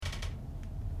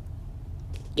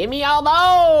Give me all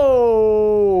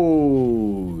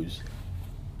those.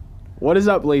 What is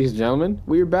up, ladies and gentlemen?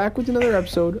 We are back with another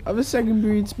episode of A Second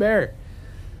Period Spare.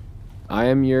 I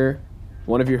am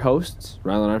one of your hosts,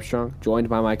 Rylan Armstrong, joined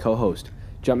by my co-host,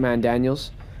 Jumpman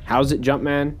Daniels. How's it,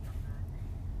 Jumpman?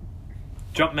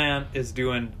 Jumpman is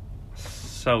doing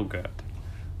so good.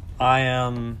 I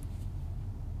am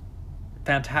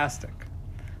fantastic.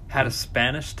 Had a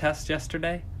Spanish test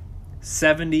yesterday.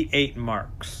 78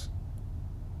 marks.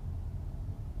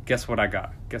 Guess what I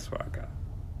got?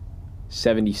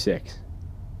 76.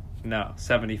 No,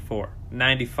 74.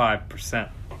 95%.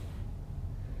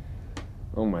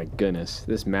 Oh my goodness.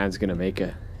 This man's going to make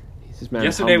a...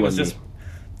 Yesterday was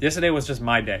just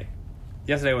my day.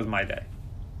 Yesterday was my day.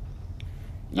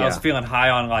 Yeah. I was feeling high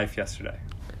on life yesterday.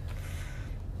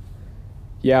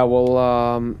 Yeah,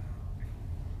 well,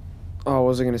 what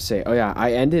was I going to say? Oh, yeah,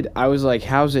 I was like,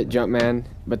 how's it, Jumpman?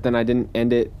 But then I didn't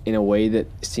end it in a way that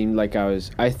seemed like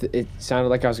it sounded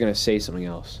like I was going to say something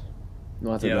else.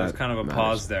 There's kind of a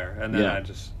pause there, and then I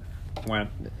just went.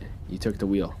 You took the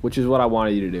wheel, which is what I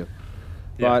wanted you to do.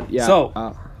 Yeah. But, yeah. So,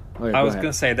 I was going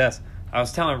to say this. I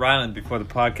was telling Ryland before the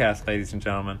podcast, ladies and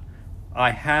gentlemen,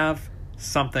 I have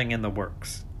something in the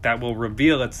works that will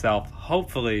reveal itself,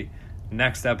 hopefully,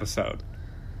 next episode.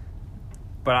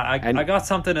 But I got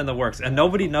something in the works, and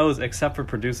nobody knows except for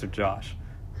producer Josh.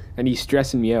 And he's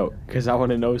stressing me out because I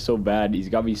want to know so bad. He's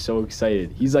got me so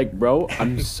excited. He's like, bro,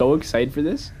 I'm so excited for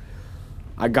this.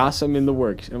 I got some in the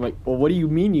works. And I'm like, well, what do you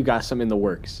mean you got some in the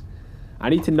works? I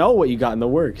need to know what you got in the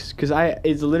works because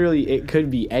it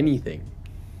could be anything.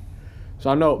 So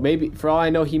I know, maybe, for all I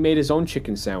know, he made his own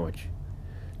chicken sandwich.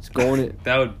 It's going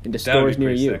into stores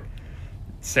near you. Sick.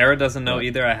 Sarah doesn't know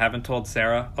either. I haven't told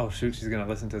Sarah. Oh, shoot, she's going to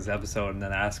listen to this episode and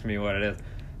then ask me what it is.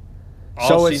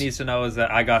 All she needs to know is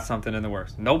that I got something in the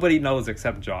works. Nobody knows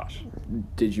except Josh.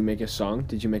 Did you make a song?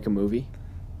 Did you make a movie?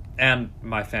 And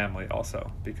my family also,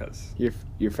 because...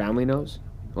 Your family knows?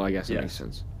 Well, I guess that yes. makes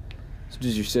sense. So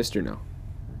does your sister know?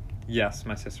 Yes,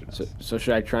 my sister knows. So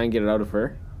should I try and get it out of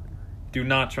her? Do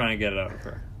not try and get it out of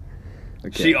her.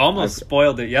 Okay. She almost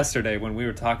spoiled it yesterday when we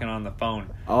were talking on the phone.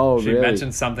 Oh, she really? She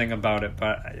mentioned something about it,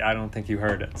 but I don't think you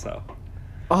heard it, so...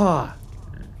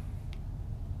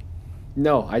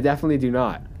 No, I definitely do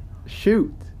not.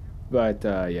 Shoot. But,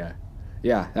 yeah.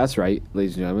 Yeah, that's right,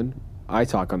 ladies and gentlemen. I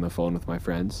talk on the phone with my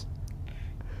friends.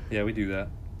 Yeah, we do that.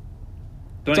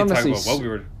 Don't even talk about what we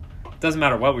were... Doesn't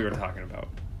matter what we were talking about.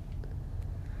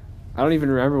 I don't even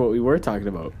remember what we were talking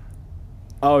about.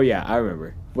 Oh, yeah, I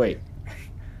remember. Wait.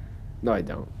 No, I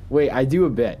don't. Wait, I do a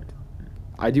bit.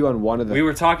 I do on one of the... We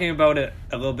were talking about it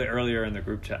a little bit earlier in the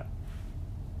group chat.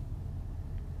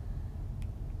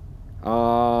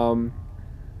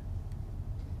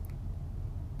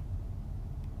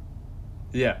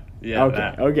 Yeah.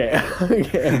 Okay.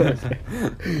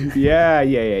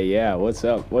 Yeah. What's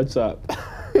up?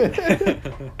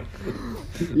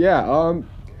 Yeah,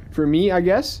 for me, I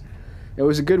guess, it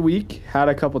was a good week. Had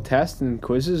a couple tests and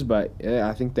quizzes, but yeah,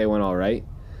 I think they went all right.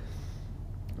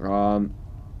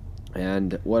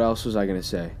 And what else was I going to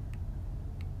say?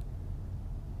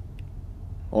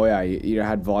 Oh, yeah, you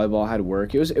had volleyball, had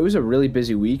work. It was a really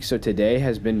busy week, so today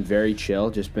has been very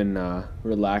chill. Just been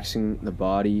relaxing the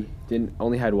body.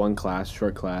 Only had one class,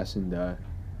 short class, and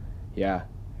yeah.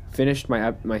 Finished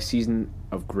my season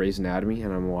of Grey's Anatomy,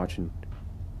 and I'm watching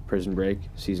Prison Break,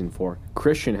 Season 4.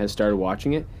 Christian has started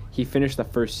watching it. He finished the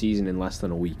first season in less than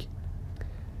a week.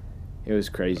 It was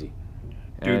crazy.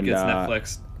 Dude gets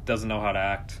Netflix, doesn't know how to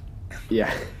act.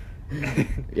 Yeah.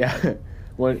 Yeah.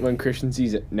 When Christian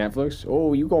sees it, Netflix,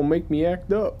 oh, you gonna make me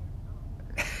act up.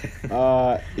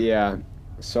 Yeah.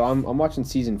 So I'm watching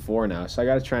season 4 now, so I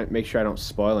gotta try and make sure I don't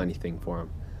spoil anything for him.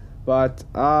 But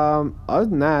other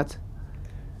than that,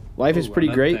 life is pretty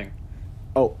great. Thing.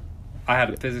 Oh, I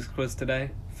had a physics quiz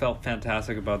today. Felt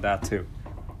fantastic about that too.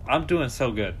 I'm doing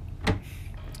so good.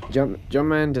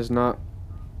 Jumpman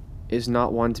is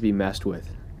not one to be messed with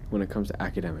when it comes to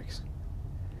academics.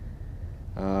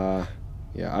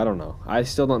 Yeah, I don't know. I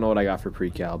still don't know what I got for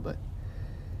pre-cal, but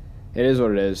it is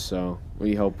what it is, so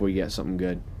we hope we get something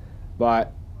good.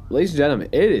 But, ladies and gentlemen,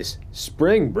 it is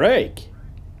spring break.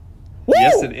 Woo!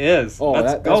 Yes, it is. Oh,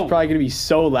 that's probably going to be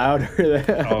so loud.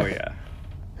 Oh, yeah.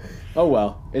 Oh,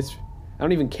 well. I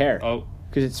don't even care. Oh.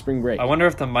 Because it's spring break. I wonder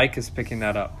if the mic is picking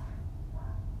that up.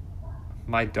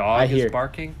 My dog is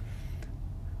barking.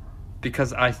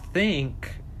 Because I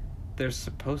think there's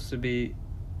supposed to be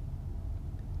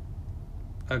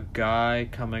a guy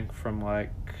coming from,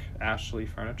 like, Ashley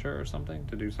Furniture or something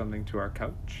to do something to our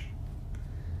couch.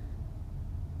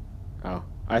 Oh,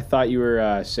 I thought you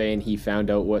were saying he found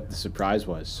out what the surprise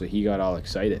was, so he got all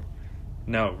excited.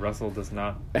 No, Russell does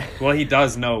not. Well, he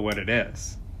does know what it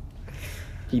is.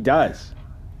 He does.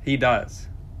 He does.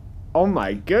 Oh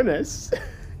my goodness.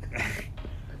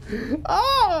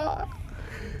 Ah.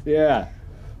 Yeah.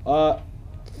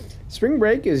 Spring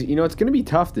break is, it's going to be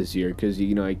tough this year because,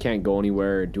 I can't go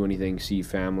anywhere or do anything, see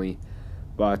family.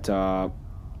 But, oh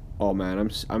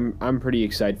man, I'm pretty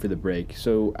excited for the break.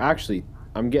 So actually,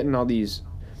 I'm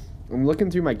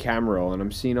looking through my camera roll and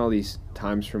I'm seeing all these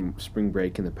times from spring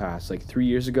break in the past. Like 3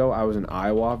 years ago, I was in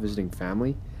Iowa visiting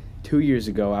family. 2 years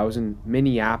ago, I was in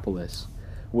Minneapolis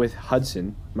with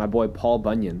Hudson, my boy Paul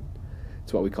Bunyan.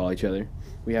 That's what we call each other.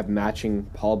 We have matching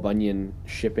Paul Bunyan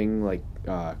shipping, like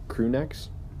crew necks.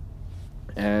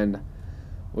 And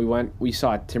we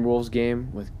saw a Timberwolves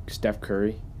game with Steph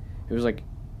Curry. It was like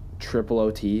triple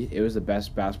OT. It was the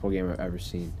best basketball game I've ever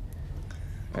seen.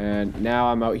 And now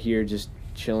I'm out here just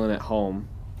chilling at home,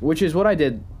 which is what I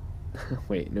did.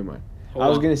 Wait, never mind. I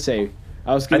was gonna say,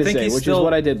 which is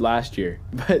what I did last year.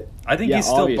 But I think yeah, he's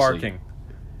still obviously. barking.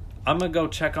 I'm gonna go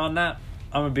check on that.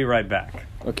 I'm gonna be right back.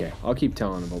 Okay, I'll keep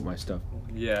telling about my stuff.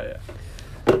 Yeah.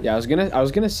 Yeah, I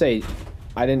was gonna say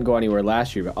I didn't go anywhere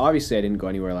last year, but obviously I didn't go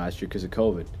anywhere last year because of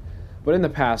COVID. But in the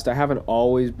past, I haven't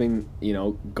always been,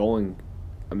 going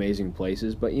amazing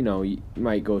places. But you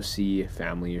might go see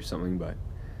family or something. But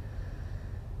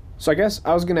so I guess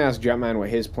I was gonna ask Jetman what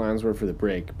his plans were for the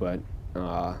break, but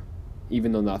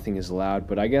even though nothing is allowed,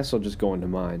 but I guess I'll just go into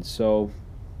mine. So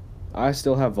I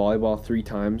still have volleyball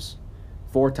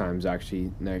 4 times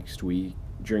actually next week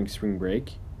during spring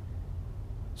break.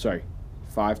 Sorry,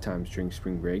 5 times during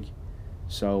spring break.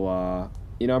 So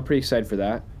I'm pretty excited for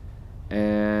that,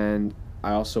 and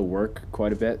I also work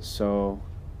quite a bit. So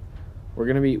we're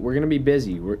gonna be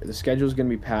busy. The schedule's gonna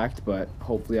be packed, but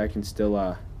hopefully I can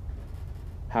still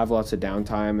have lots of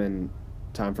downtime and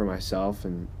time for myself,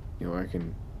 and I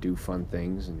can do fun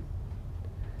things and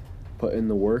put in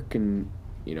the work and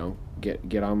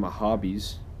get on my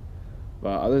hobbies.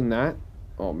 But other than that,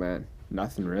 oh man,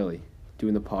 nothing really.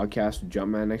 Doing the podcast with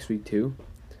Jumpman next week too.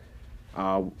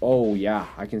 Oh yeah,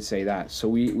 I can say that. So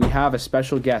we have a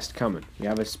special guest coming. We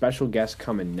have a special guest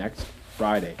coming next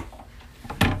Friday,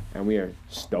 and we are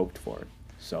stoked for it.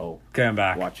 So Okay, I'm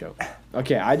back. Watch out.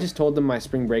 Okay, I just told them my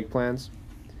spring break plans,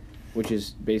 which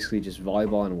is basically just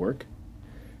volleyball and work.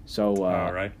 So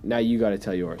all right. Now you got to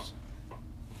tell yours.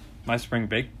 My spring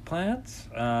break plans?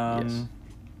 Yes.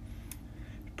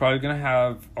 Probably gonna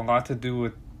have a lot to do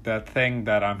with that thing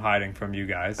that I'm hiding from you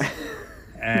guys.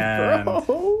 And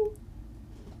Bro.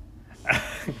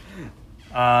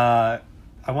 I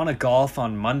want to golf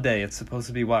on Monday. It's supposed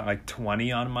to be like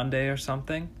 20 on Monday or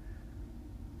something?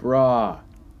 Bruh.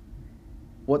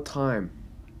 What time?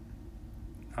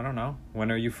 I don't know.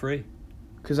 When are you free?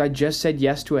 Because I just said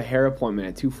yes to a hair appointment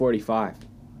at 2:45.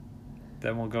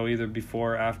 Then we'll go either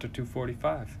before or after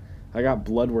 2:45. I got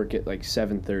blood work at like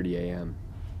 7:30 a.m.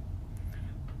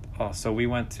 Oh, so we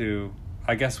went to...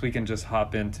 I guess we can just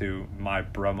hop into my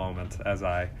bro moment as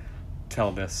I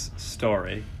tell this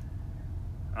story.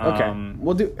 Okay.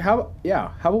 We'll do... How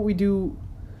about we do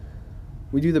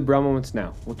the bro moments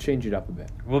now? We'll change it up a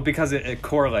bit. Well, because it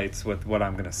correlates with what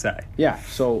I'm going to say. Yeah,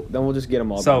 so then we'll just get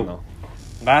them all done though.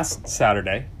 Last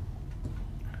Saturday,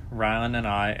 Rylan and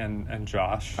I and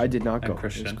Josh... I did not go. And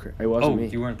Christian. It wasn't me.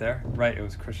 Oh, you weren't there? Right, it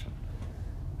was Christian.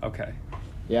 Okay.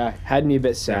 Yeah, had me a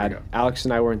bit There we sad. go. Alex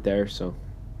and I weren't there, so...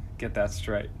 Get that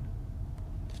straight.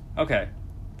 Okay.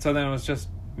 So then it was just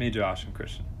me, Josh, and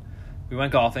Christian. We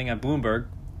went golfing at Bloomberg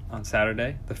on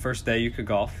Saturday. The first day you could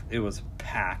golf. It was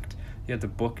packed. You had to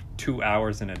book 2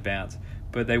 hours in advance.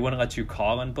 But they wouldn't let you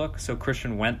call and book. So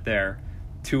Christian went there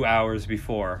 2 hours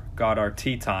before, got our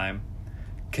tee time,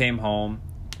 came home,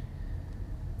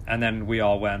 and then we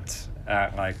all went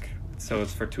at so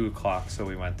it's for 2 o'clock, so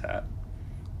we went at,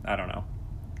 I don't know,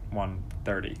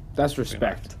 1:30. That's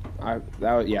respect.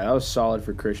 That was solid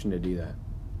for Christian to do that.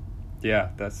 Yeah,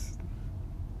 that's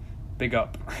big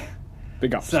up.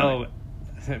 Big up. So,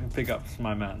 big ups,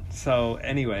 my man. So,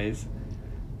 anyways,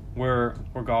 we're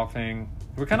golfing.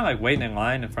 We're kind of like waiting in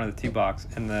line in front of the tee box,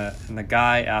 and the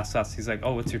guy asked us. He's like,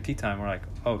 "Oh, what's your tee time?" We're like,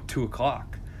 "Oh, 2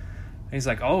 o'clock." And he's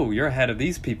like, "Oh, you're ahead of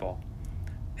these people."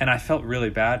 And I felt really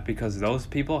bad because those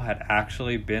people had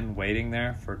actually been waiting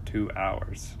there for 2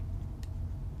 hours.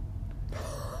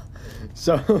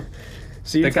 So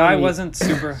the guy wasn't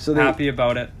super happy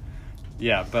about it.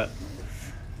 Yeah, but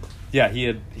yeah,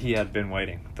 he had been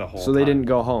waiting the whole time. So they didn't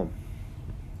go home.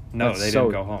 No, they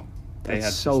didn't go home. They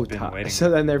had so just been tough. waiting. So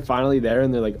then they're finally there,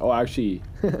 and they're like, "Oh, actually."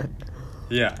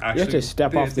 Yeah, actually, you have to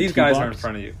step off the these tee guys box. are in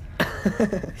front of you.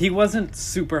 He wasn't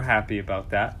super happy about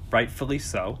that, rightfully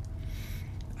so.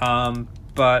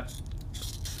 But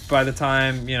by the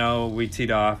time, we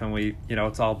teed off and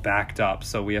it's all backed up,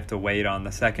 so we have to wait on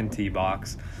the second tee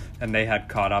box, and they had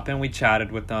caught up, and we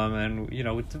chatted with them, and,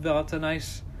 we developed a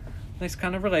nice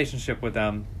kind of relationship with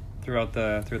them throughout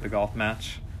the golf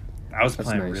match. I was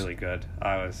playing really good.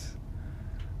 I was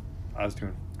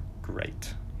doing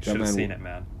great. You should have seen it,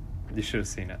 man. You should have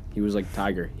seen it. He was like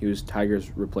Tiger. He was Tiger's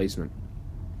replacement.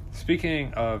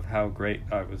 Speaking of how great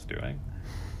I was doing,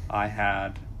 I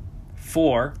had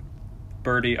 4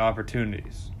 birdie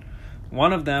opportunities.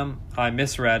 One of them I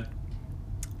misread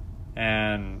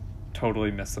and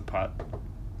totally missed the putt.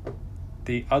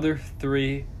 The other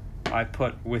 3 I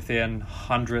put within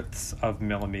hundredths of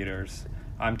millimeters.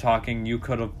 I'm talking you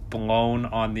could have blown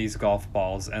on these golf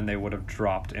balls and they would have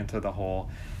dropped into the hole.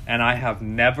 And I have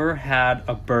never had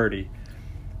a birdie.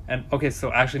 And okay,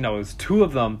 so actually no, it was 2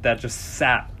 of them that just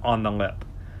sat on the lip.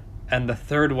 And the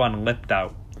third one lipped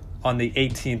out on the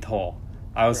 18th hole.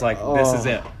 I was like, this is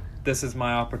it. This is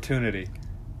my opportunity.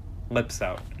 Lips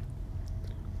out.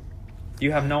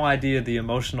 You have no idea the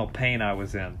emotional pain I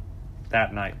was in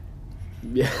that night.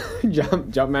 Yeah,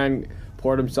 Jumpman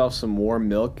poured himself some warm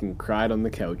milk and cried on the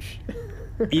couch.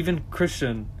 Even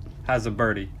Christian has a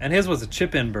birdie, and his was a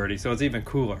chip-in birdie, so it's even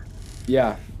cooler.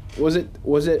 Yeah, was it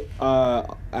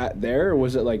at there, or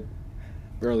was it like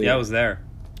earlier? Yeah, it was there.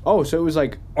 Oh, so it was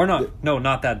like, or not? No,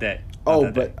 not that day.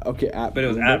 Not that day. Okay, but it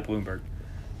was at Bloomberg.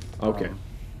 Okay.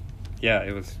 Yeah,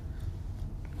 it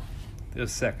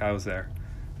was sick. I was there,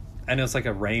 and it was like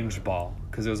a range ball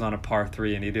because it was on a par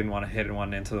 3, and he didn't want to hit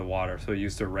one into the water, so he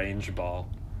used a range ball.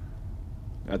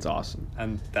 That's awesome.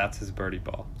 And that's his birdie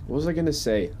ball. What was I going to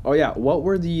say? Oh, yeah. What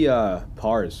were the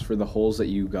pars for the holes that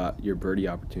you got your birdie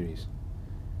opportunities?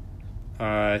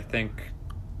 I think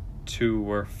 2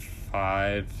 were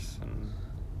 5s, and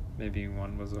maybe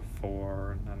one was a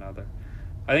 4 and another.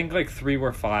 I think like 3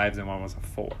 were 5s and one was a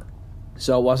 4.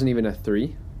 So it wasn't even a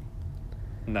 3?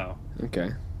 No.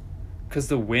 Okay. Because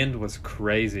the wind was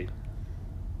crazy.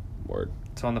 Word.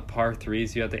 So on the par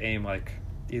 3s, you had to aim like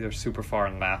either super far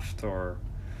left or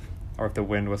if the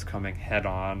wind was coming head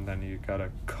on, then you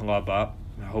gotta club up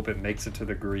and hope it makes it to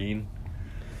the green.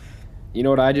 You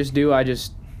know what I just do? I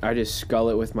just scull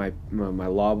it with my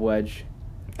lob wedge,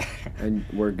 and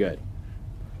we're good.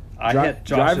 I hit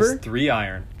Josh's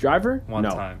 3-iron. Driver? One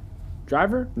time.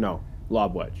 Driver? No.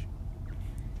 Lob wedge.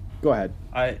 Go ahead.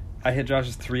 I hit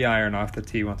Josh's 3-iron off the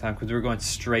tee one time because we were going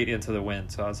straight into the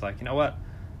wind. So I was like, you know what?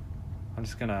 I'm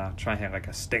just gonna try and hit like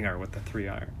a stinger with the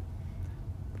 3-iron.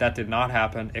 That did not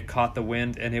happen. It caught the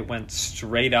wind and it went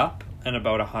straight up and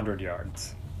about 100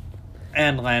 yards,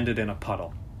 and landed in a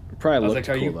puddle. Probably I was looked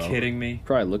like, "Are cool, you though. kidding me?"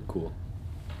 Probably looked cool.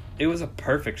 It was a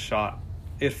perfect shot.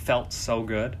 It felt so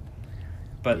good,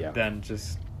 but then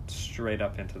just straight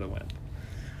up into the wind.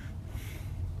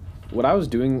 What I was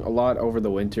doing a lot over the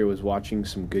winter was watching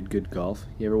some good golf.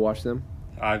 You ever watch them?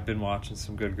 I've been watching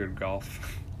some good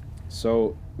golf.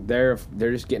 So they're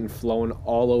just getting flown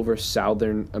all over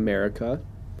Southern America,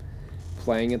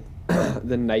 playing at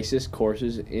the nicest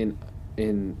courses in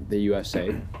the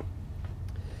USA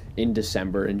in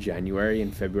December and January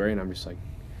and February, and I'm just like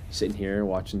sitting here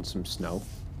watching some snow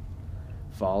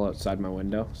fall outside my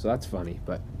window. So that's funny,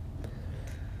 but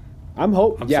I'm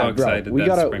so excited.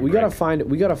 Bro, we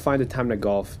gotta find a time to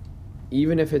golf,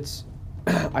 even if it's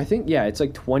I think it's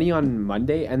like 20 on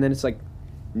Monday, and then it's like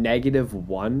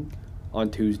 -1 on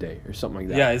Tuesday or something like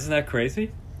that. Yeah, isn't that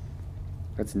crazy?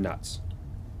 That's nuts.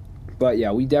 But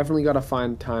yeah, we definitely gotta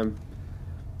find time.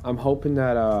 I'm hoping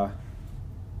that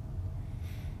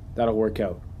that'll work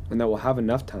out and that we'll have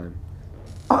enough time.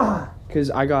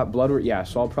 Because I got blood work. Yeah,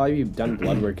 so I'll probably be done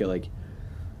blood work at like,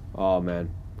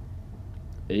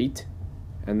 8,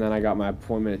 and then I got my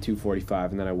appointment at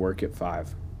 2:45, and then I work at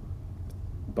 5.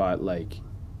 But like,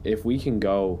 if we can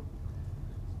go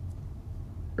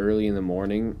early in the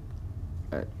morning,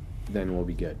 then we'll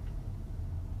be good.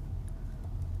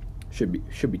 Should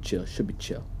be chill.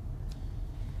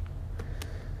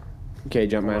 Okay,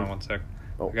 Jumpman. Hold on 1 sec.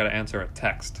 I gotta answer a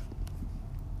text.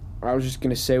 I was just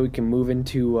gonna say we can move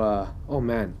into the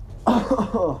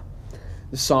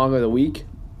song of the week.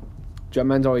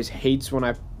 Jumpman always hates when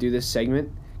I do this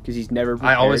segment because he's never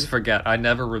prepared. I always forget. I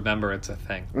never remember it's a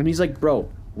thing. And he's like, "Bro,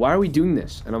 why are we doing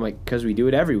this?" And I'm like, "Because we do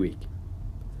it every week."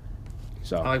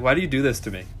 So I'm like, "Why do you do this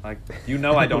to me? Like,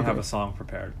 I don't have a song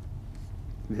prepared."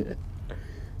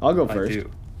 I'll go first. I do.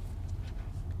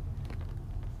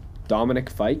 Dominic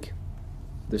Fike.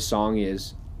 The song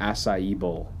is Acai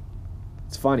Bowl.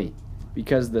 It's funny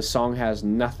because the song has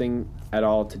nothing at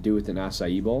all to do with an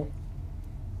acai bowl,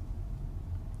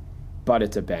 but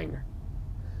it's a banger.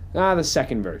 The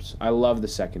second verse. I love the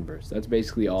second verse. That's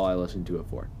basically all I listen to it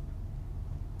for.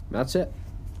 That's it.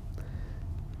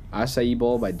 Acai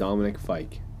Bowl by Dominic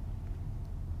Fike.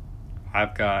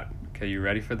 I've got. Okay, you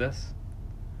ready for this?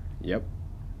 Yep.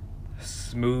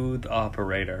 Smooth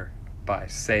Operator by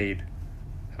Sade.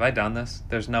 Have I done this?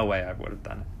 There's no way I would have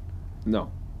done it.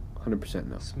 No. 100%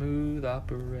 no. Smooth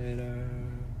Operator.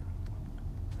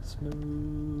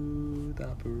 Smooth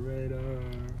Operator.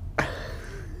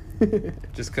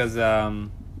 Just because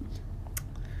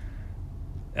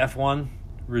F1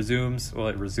 resumes. Well,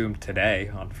 it resumed today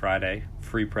on Friday.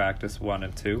 Free practice 1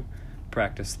 and 2.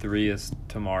 Practice 3 is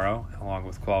tomorrow, along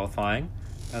with qualifying.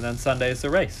 And then Sunday is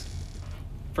the race.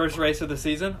 First race of the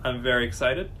season. I'm very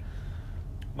excited.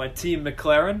 My team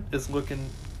McLaren is looking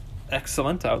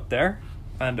excellent out there.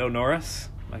 Lando Norris,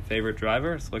 my favorite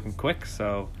driver, is looking quick.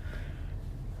 So,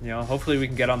 hopefully we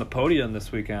can get on the podium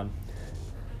this weekend.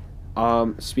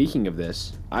 Speaking of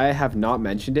this, I have not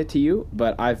mentioned it to you,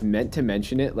 but I've meant to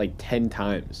mention it like 10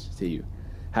 times to you.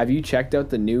 Have you checked out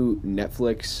the new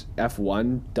Netflix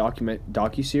F1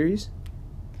 docuseries?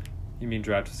 You mean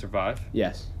Drive to Survive?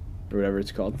 Yes, or whatever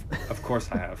it's called. Of course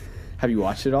I have. Have you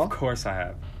watched it all? Of course I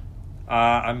have.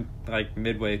 I'm like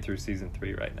midway through season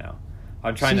 3 right now.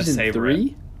 I'm trying to savor it.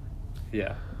 Season 3?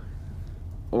 Yeah.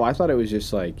 Oh, I thought it was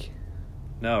just like...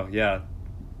 No, yeah.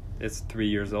 It's 3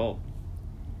 years old.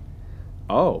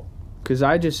 Oh, because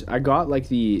I got like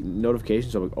the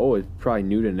notifications of like, oh, it's probably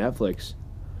new to Netflix.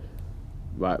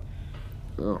 But,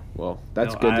 oh, well,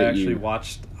 that's good that you...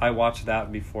 I watched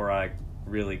that before I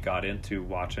really got into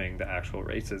watching the actual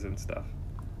races and stuff.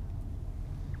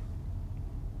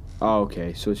 Oh,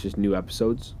 okay, so it's just new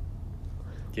episodes?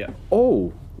 Yeah.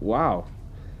 Oh, wow.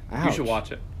 Ouch. You should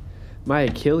watch it. My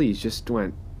Achilles just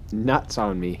went nuts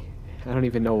on me. I don't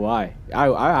even know why.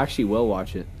 I actually will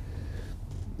watch it.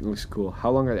 It looks cool.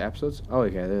 How long are the episodes? Oh,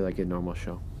 okay, they're like a normal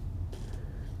show.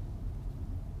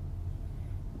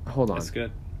 Hold on. That's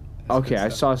good. Okay, I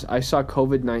saw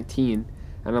COVID-19,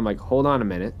 and I'm like, hold on a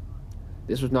minute.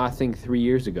 This was not a thing 3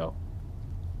 years ago.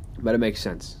 But it makes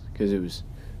sense, because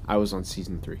I was on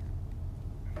season 3.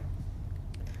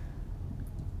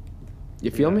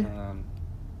 You feel me?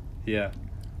 Yeah.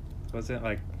 Was it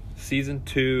like season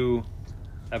 2,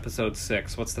 episode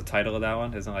 6? What's the title of that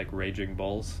one? Isn't it like Raging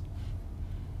Bulls?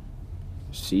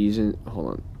 Season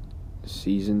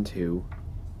 2,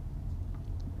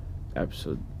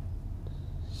 episode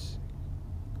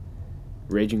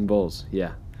Raging Bulls.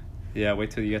 Yeah. Yeah.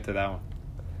 Wait till you get to that one.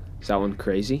 Is that one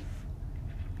crazy?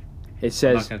 It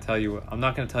says. I'm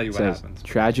not gonna tell you what happens.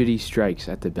 Tragedy strikes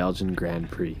at the Belgian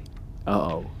Grand Prix.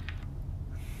 Uh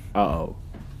oh.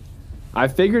 I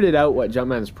figured it out what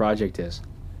Jumpman's project is.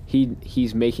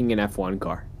 He's making an F1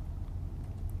 car.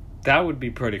 That would be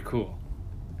pretty cool.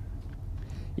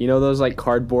 You know those like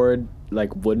cardboard,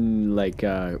 like wooden, like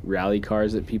rally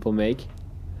cars that people make?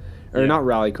 Or not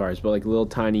rally cars, but like little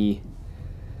tiny...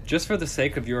 Just for the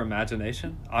sake of your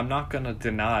imagination, I'm not going to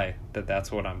deny that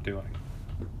that's what I'm doing.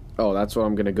 Oh, that's what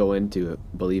I'm going to go into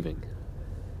believing.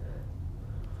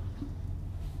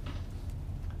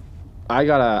 I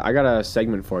got a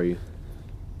segment for you.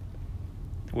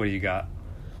 What do you got?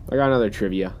 I got another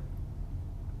trivia.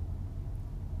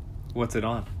 What's it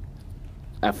on?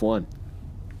 F1.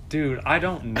 Dude, I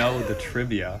don't know the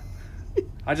trivia.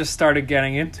 I just started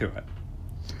getting into it.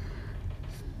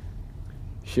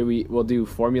 We'll do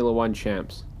Formula 1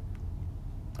 champs.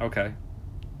 Okay.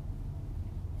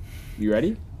 You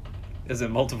ready? Is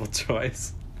it multiple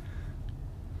choice?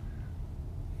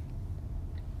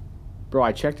 Bro,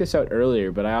 I checked this out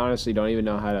earlier, but I honestly don't even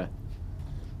know how to...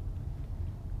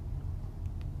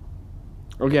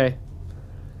 Okay.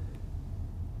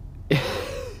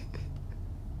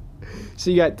 So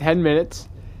you got 10 minutes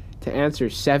to answer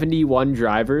 71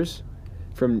 drivers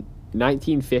from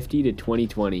 1950 to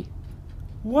 2020.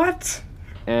 What?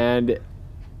 And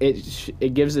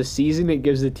it gives a season, it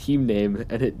gives a team name,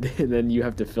 and then you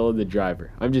have to fill in the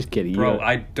driver. I'm just kidding. Bro,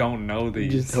 I don't know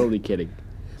these. I'm just totally kidding.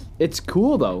 It's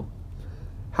cool though,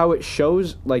 how it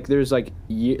shows like there's like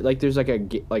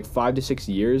 5 to 6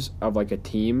 years of like a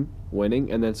team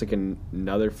winning, and then it's like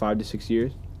another 5 to 6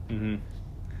 years. Mm-hmm.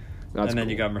 That's and then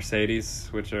cool. you got Mercedes,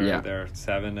 which are they're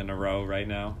 7 in a row right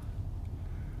now.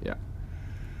 Yeah.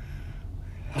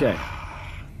 Okay.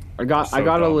 I got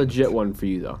a legit one for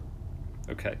you though.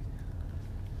 Okay.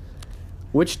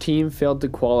 Which team failed to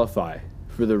qualify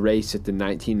for the race at the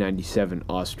 1997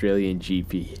 Australian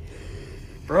GP?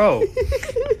 Bro.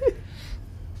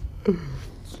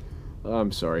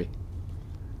 I'm sorry.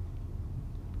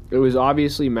 It was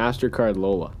obviously MasterCard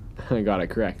Lola. I got it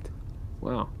correct.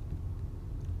 Wow.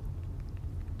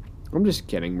 I'm just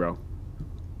kidding, bro.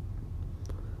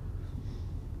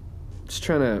 Just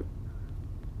trying to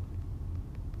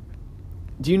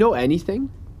Do you know anything?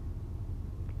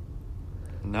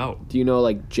 No. Do you know,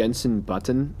 like, Jenson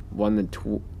Button won the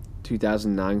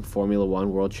 2009 Formula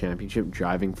One World Championship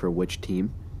driving for which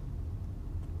team?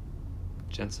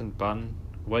 Jenson Button.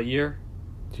 What year?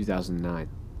 2009.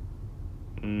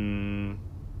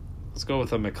 Let's go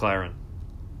with a McLaren.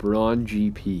 Braun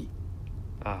GP.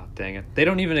 Ah, dang it. They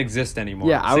don't even exist anymore.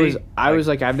 Yeah, See? I was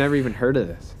like, I've never even heard of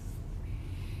this.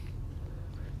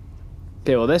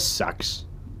 Okay, well, this sucks.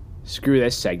 Screw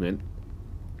this segment.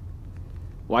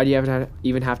 Why do you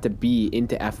even have to be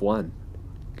into F1?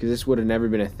 Because this would have never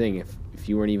been a thing if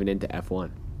you weren't even into F1.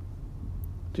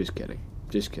 Just kidding.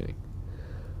 Just kidding.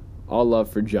 All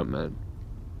love for Jumpman.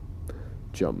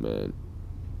 Jumpman.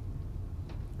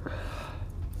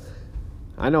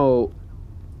 I know.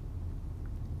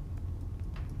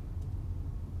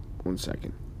 One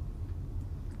second.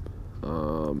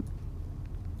 Got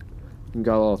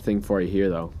a little thing for you here,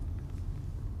 though.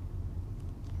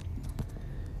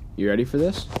 You ready for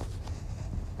this?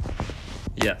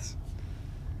 Yes.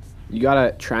 You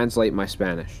gotta translate my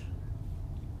Spanish.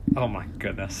 Oh my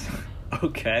goodness.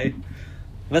 Okay.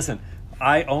 Listen,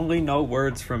 I only know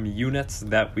words from units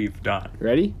that we've done.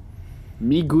 Ready?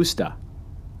 Me gusta.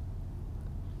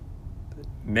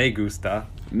 Me gusta.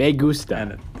 Me gusta.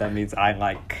 And that means I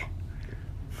like.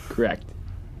 Correct.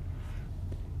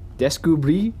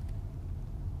 Descubrí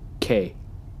que.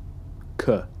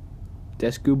 Que.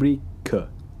 Descubrí que.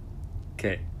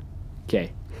 Okay.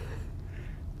 Que.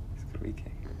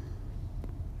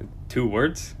 2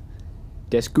 words?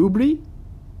 Descubrí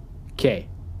que.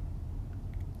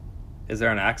 Is there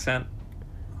an accent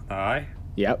on the I?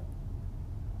 Yep.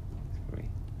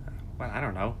 Well, I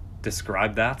don't know.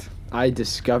 Describe that. I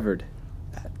discovered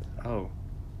that. Oh.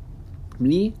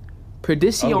 Mi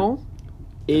perdition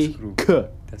et que.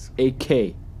 Et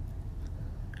que.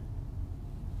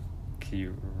 Can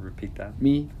you repeat that?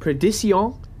 Mi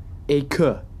perdition et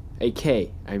que. A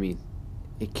K, I mean.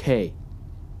 A K.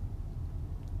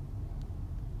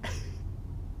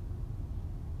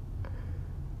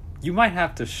 You might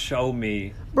have to show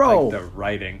me, Bro. like, the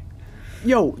writing.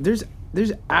 Yo, there's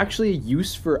actually a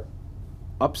use for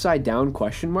upside down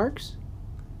question marks?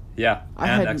 Yeah, I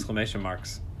and had- exclamation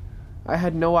marks. I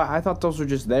thought those were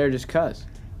just there just cuz.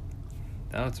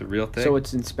 No, it's a real thing. So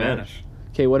it's in Spanish.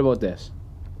 Okay, what about this?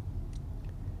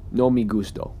 No me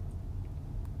gusto.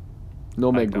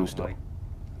 No me gusto.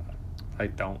 I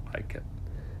don't like it.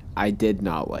 I did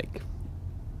not like.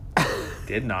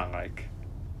 Did not like.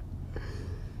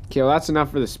 Okay, well that's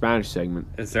enough for the Spanish segment.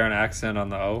 Is there an accent on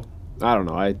the O? I don't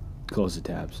know. I closed the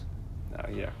tabs. Oh,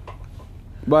 yeah.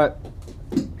 But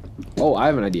I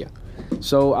have an idea.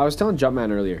 So I was telling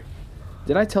Jumpman earlier.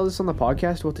 Did I tell this on the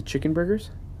podcast about the chicken burgers?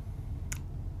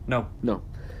 No. No.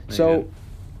 you So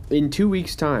in 2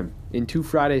 weeks' time, in 2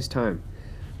 Fridays' time,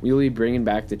 we'll be bringing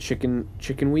back the chicken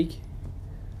week.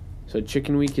 So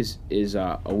Chicken Week is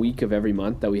a week of every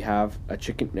month that we have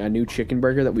a new chicken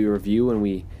burger that we review, and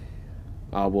we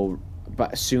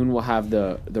but soon we'll have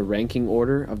the ranking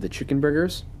order of the chicken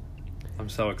burgers. I'm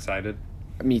so excited.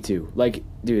 Me too. Like,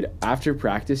 dude, after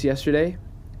practice yesterday,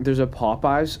 there's a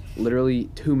Popeyes literally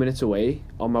 2 minutes away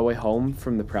on my way home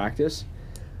from the practice.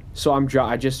 So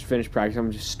I just finished practice.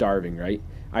 I'm just starving, right?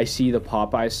 I see the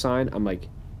Popeyes sign. I'm like,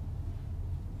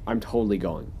 I'm totally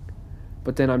going.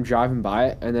 But then I'm driving by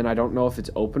it, and then I don't know if it's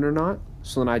open or not.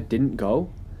 So then I didn't go.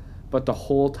 But the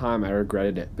whole time I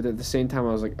regretted it. But at the same time,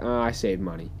 I was like, I saved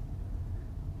money.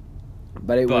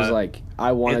 But it was like,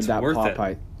 I wanted it's that worth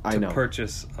Popeye. it I to know.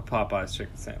 purchase a Popeye's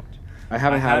chicken sandwich. I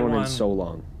haven't I had had one in one- so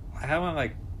long. I had one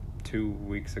like 2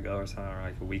 weeks ago or something, or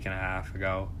like a week and a half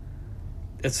ago.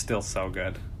 It's still so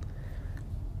good.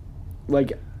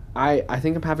 Like, I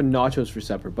think I'm having nachos for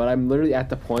supper, but I'm literally at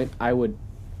the point I would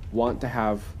want to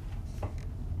have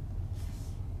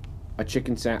a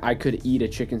chicken sandwich. I could eat a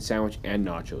chicken sandwich and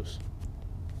nachos.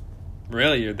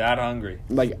 Really, you're that hungry?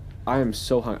 Like, I am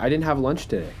so hungry. I didn't have lunch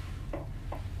today.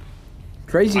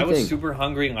 Crazy I was thing. super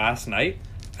hungry last night,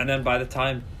 and then by the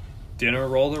time dinner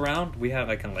rolled around, we had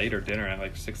like a later dinner at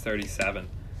like 6:37.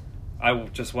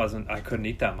 I couldn't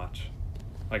eat that much.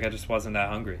 Like, I just wasn't that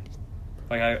hungry.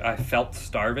 Like, I felt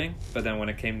starving, but then when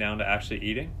it came down to actually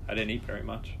eating, I didn't eat very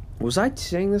much. Was I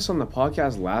saying this on the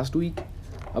podcast last week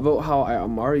about how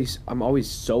I'm always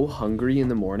so hungry in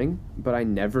the morning, but I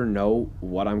never know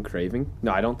what I'm craving?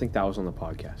 No, I don't think that was on the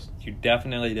podcast. You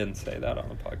definitely didn't say that on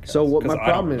the podcast. So what my 'cause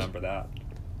problem I is- don't remember that.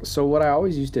 So what I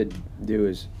always used to do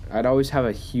is I'd always have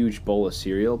a huge bowl of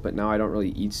cereal, but now I don't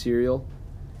really eat cereal.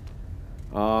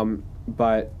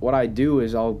 But what I do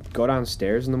is I'll go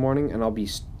downstairs in the morning and I'll be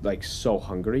like so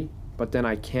hungry, but then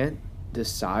I can't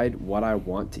decide what I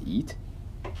want to eat.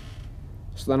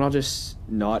 So then I'll just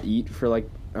not eat for like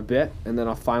a bit, and then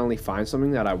I'll finally find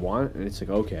something that I want, and it's like,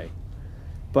 okay.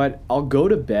 But I'll go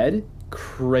to bed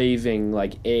craving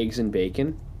like eggs and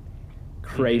bacon,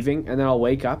 craving, and then I'll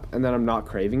wake up, and then I'm not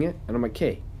craving it, and I'm like,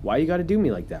 okay, why you got to do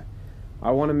me like that?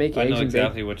 I want to make I eggs know and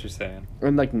exactly bacon. what you're saying.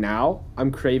 And like now,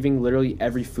 I'm craving literally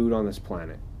every food on this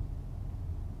planet.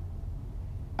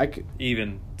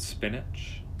 Even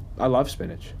spinach? I love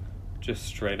spinach. Just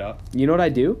straight up? You know what I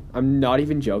do? I'm not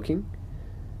even joking.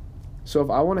 So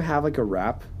if I want to have like a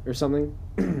wrap or something,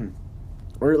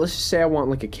 or let's just say I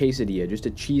want like a quesadilla, just a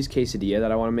cheese quesadilla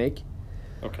that I want to make.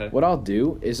 Okay. What I'll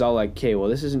do is I'll like, okay, well,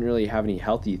 this doesn't really have any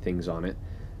healthy things on it.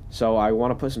 So I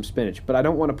want to put some spinach, but I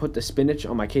don't want to put the spinach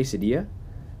on my quesadilla.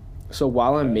 So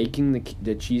while I'm making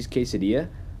the cheese quesadilla,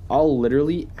 I'll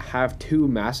literally have 2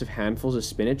 massive handfuls of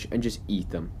spinach and just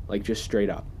eat them, like just straight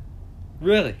up.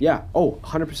 Really? Yeah. Oh,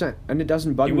 100%. And it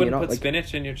doesn't bug You me at wouldn't all. put Like,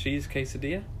 spinach in your cheese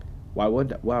quesadilla? why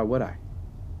would I?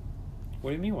 What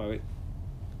do you mean? Why would?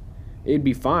 It'd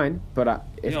be fine, but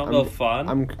if You know, a little fun.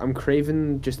 I'm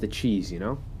craving just the cheese, you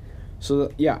know.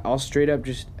 So yeah, I'll straight up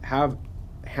just have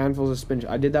handfuls of spinach.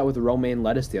 I did that with romaine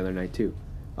lettuce the other night too.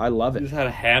 I love You it. just had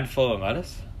a handful of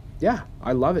lettuce? Yeah,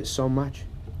 I love it so much.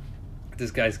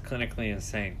 This guy's clinically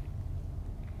insane.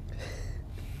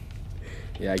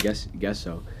 Yeah, I guess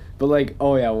so. But like,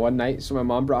 oh yeah, one night, so my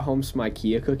mom brought home some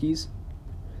IKEA cookies.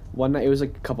 One night, it was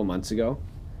like a couple months ago.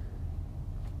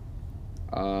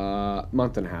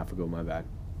 Month and a half ago. My bad.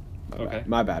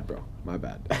 My bad, bro. My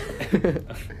bad.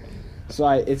 So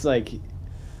it's like,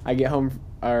 I get home,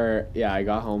 I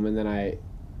got home and then it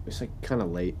was like kind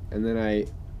of late, and then I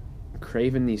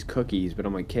craving these cookies, but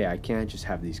I'm like, okay, I can't just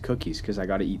have these cookies because I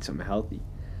got to eat something healthy.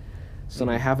 So then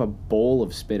I have a bowl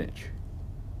of spinach.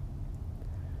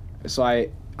 So I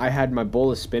had my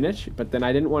bowl of spinach, but then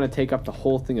I didn't want to take up the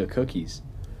whole thing of cookies.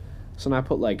 So then I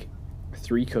put like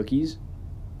 3 cookies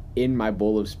in my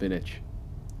bowl of spinach.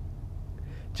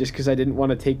 Just because I didn't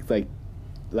want to take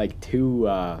like two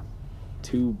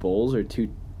bowls or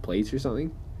 2 plates or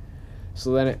something.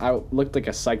 So then I looked like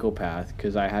a psychopath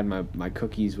because I had my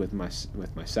cookies with my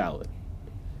salad.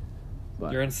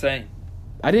 But You're insane.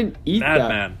 I didn't eat that.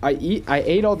 Madman. I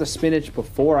ate all the spinach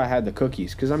before I had the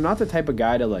cookies because I'm not the type of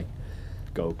guy to like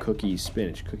go cookies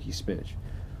spinach.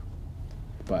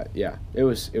 But yeah, it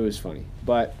was funny.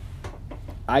 But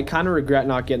I kind of regret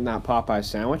not getting that Popeye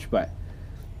sandwich. But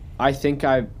I think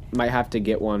I might have to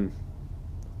get one.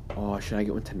 Oh, should I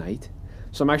get one tonight?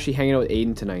 So I'm actually hanging out with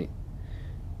Aiden tonight.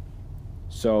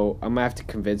 So I might have to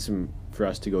convince him for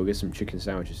us to go get some chicken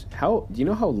sandwiches. Do you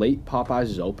know how late Popeyes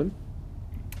is open?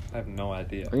 I have no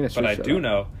idea. But I do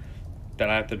know that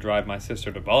I have to drive my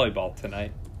sister to volleyball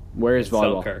tonight. Where is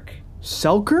volleyball? Selkirk.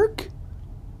 Selkirk?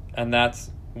 And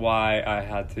that's why I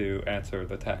had to answer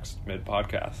the text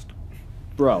mid-podcast.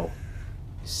 Bro,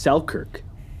 Selkirk.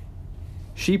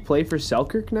 She play for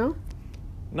Selkirk now?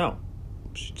 No.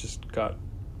 She just got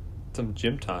some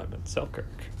gym time in Selkirk.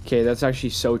 Okay, that's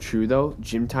actually so true, though.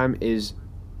 Gym time is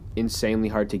insanely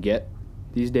hard to get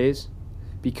these days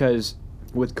because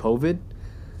with COVID,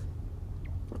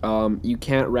 you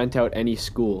can't rent out any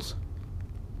schools.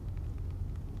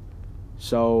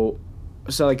 So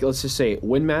like, let's just say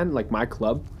Windman, like my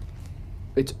club,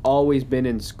 it's always been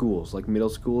in schools, like middle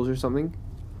schools or something.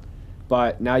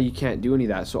 But now you can't do any of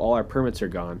that, so all our permits are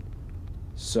gone.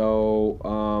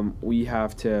 So we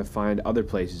have to find other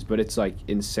places, but it's like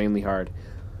insanely hard.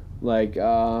 Like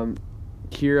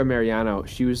Kira Mariano,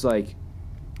 she was like,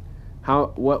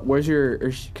 where's your,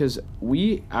 because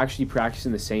we actually practice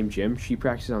in the same gym. She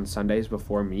practices on Sundays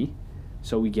before me,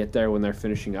 so we get there when they're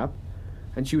finishing up.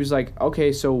 And she was like,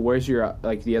 okay, so where's your,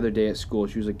 like the other day at school,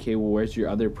 she was like, okay, well, where's your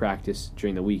other practice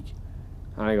during the week?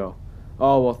 And I go,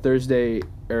 oh, well,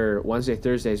 Wednesday,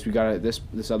 Thursdays, we got it at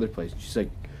this other place. And she's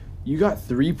like, you got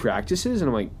 3 practices? And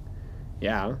I'm like,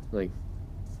 yeah, like,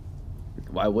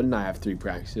 why wouldn't I have 3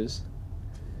 practices?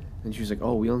 And she was like,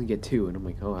 oh, we only get 2. And I'm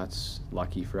like, oh, that's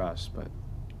lucky for us. But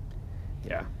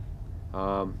yeah,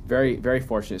 very, very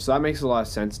fortunate. So that makes a lot of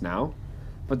sense now,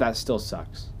 but that still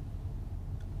sucks.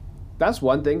 That's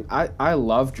one thing. I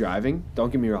love driving.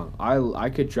 Don't get me wrong. I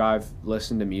could drive,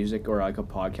 listen to music or like a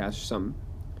podcast or something.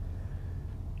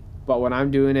 But when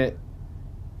I'm doing it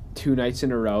 2 nights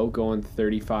in a row, going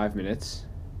 35 minutes,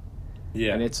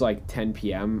 yeah, and it's like 10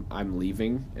 p.m., I'm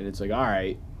leaving, and it's like, all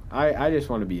right, I just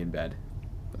want to be in bed.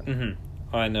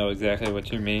 Mm-hmm. I know exactly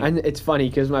what you mean. And it's funny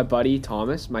because my buddy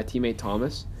Thomas, my teammate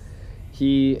Thomas,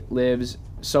 he lives,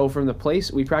 so from the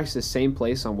place, we practice the same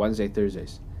place on Wednesday,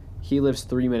 Thursdays. He lives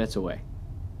 3 minutes away.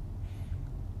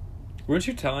 Weren't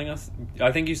you telling us?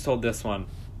 I think you told this one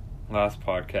last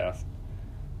podcast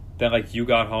Then like you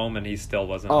got home and he still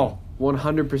wasn't Oh, home.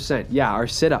 100%. Yeah, our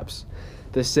sit-ups.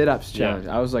 The sit-ups Yeah. challenge.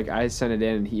 I was like, I sent it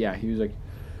in, and he was like,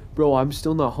 bro, I'm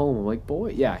still not home. I'm like,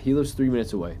 boy, yeah, he lives 3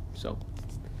 minutes away, so.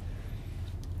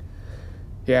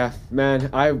 Yeah, man,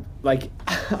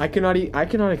 I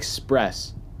cannot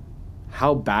express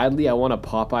how badly I want a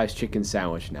Popeye's chicken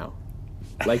sandwich now.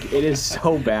 Like, it is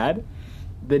so bad.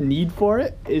 The need for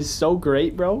it is so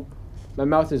great, bro. My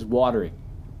mouth is watering.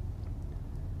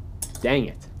 Dang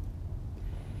it.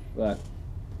 But,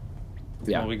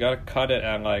 yeah. Well, we gotta cut it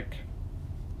at like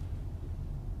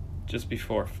just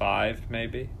before 5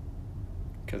 maybe,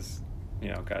 because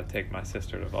gotta take my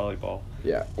sister to volleyball.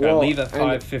 Yeah. Gotta leave at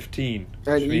 5:15,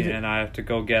 and and I have to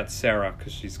go get Sarah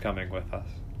because she's coming with us.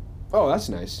 Oh, that's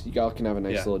nice. You all can have a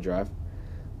nice little drive.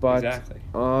 But Exactly.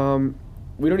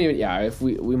 we don't even. Yeah, if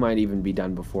we might even be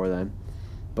done before then.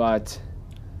 But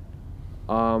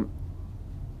oh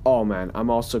man, I'm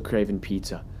also craving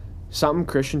pizza. Something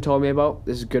Christian told me about.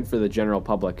 This is good for the general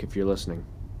public if you're listening.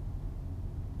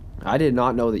 I did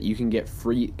not know that you can get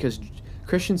free, because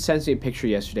Christian sent me a picture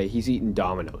yesterday. He's eating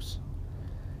Domino's.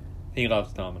 He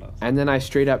loves Domino's. And then I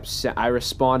straight up, I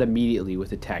respond immediately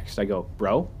with a text. I go,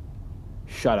 bro,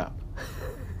 shut up.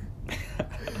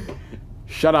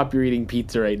 Shut up, you're eating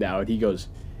pizza right now. And he goes,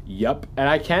 yup. And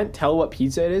I can't tell what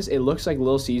pizza it is. It looks like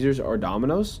Little Caesars or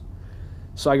Domino's.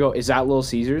 So I go, is that Little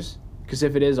Caesars? Because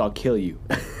if it is, I'll kill you.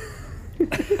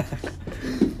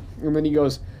 And then he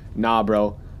goes, nah,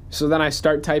 bro. So then I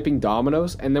start typing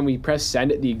Domino's, and then we press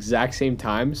send at the exact same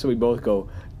time. So we both go,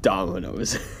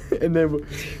 Domino's. And then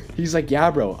he's like,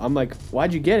 yeah, bro. I'm like,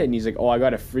 why'd you get it? And he's like, oh, I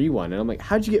got a free one. And I'm like,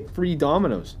 how'd you get free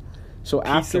Domino's? So Piece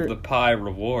after of the pie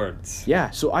rewards. Yeah,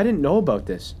 so I didn't know about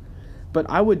this. But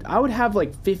I would have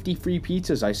like 50 free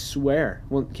pizzas, I swear.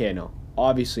 Well, okay, no.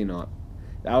 Obviously not.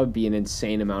 That would be an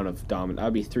insane amount of Domino's. That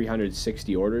would be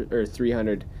 360 orders, or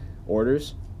 300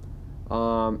 orders.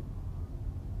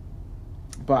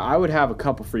 But I would have a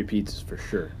couple free pizzas for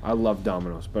sure. I love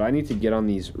Domino's, but I need to get on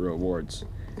these rewards.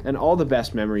 And all the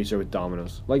best memories are with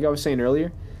Domino's. Like I was saying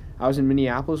earlier, I was in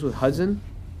Minneapolis with Hudson.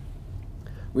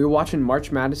 We were watching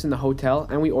March Madness in the hotel,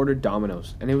 and we ordered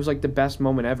Domino's, and it was like the best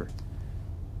moment ever.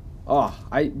 Oh,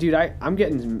 I'm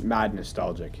getting mad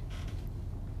nostalgic.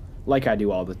 Like I do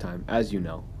all the time, as you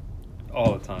know.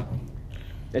 All the time.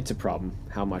 It's a problem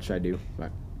how much I do,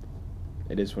 but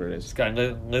it is what it is. This guy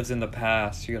lives in the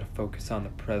past. You gotta focus on the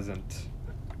present.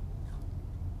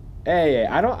 Hey,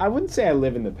 I wouldn't say I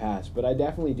live in the past, but I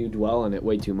definitely do dwell on it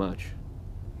way too much.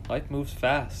 Life moves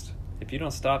fast. If you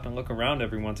don't stop and look around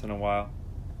every once in a while,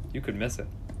 you could miss it.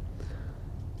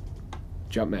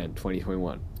 Jumpman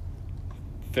 2021.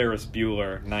 Ferris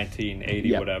Bueller, 1980,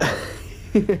 Yep. whatever.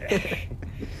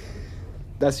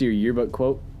 That's your yearbook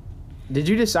quote? Did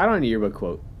you decide on a yearbook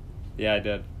quote? Yeah, I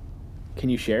did. Can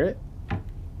you share it?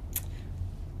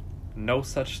 No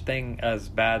such thing as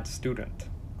bad student.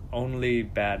 Only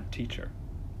bad teacher.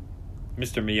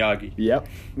 Mr. Miyagi. Yep,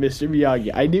 Mr.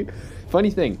 Miyagi. I knew.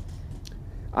 Funny thing,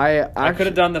 I could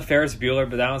have done the Ferris Bueller,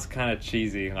 but that was kind of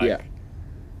cheesy. Like, yeah.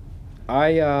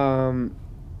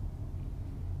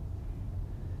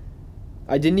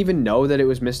 I didn't even know that it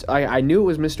was Mr. I knew it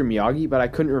was Mr. Miyagi, but I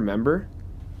couldn't remember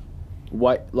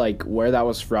where that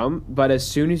was from. But as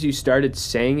soon as you started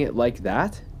saying it like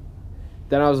that,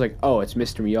 then I was like, oh, it's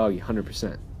Mr. Miyagi,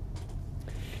 100%.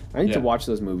 I need to watch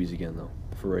those movies again, though,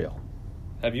 for real.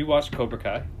 Have you watched Cobra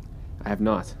Kai? I have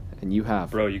not, and you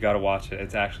have. Bro, you gotta watch it.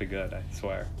 It's actually good, I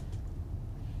swear.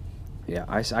 Yeah,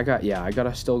 I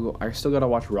still gotta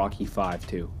watch Rocky 5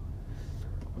 too.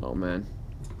 Oh man.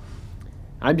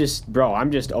 I'm just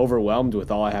overwhelmed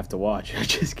with all I have to watch.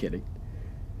 Just kidding.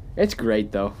 It's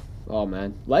great though. Oh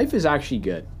man. Life is actually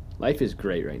good. Life is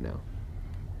great right now.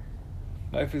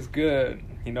 Life is good.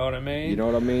 You know what I mean? You know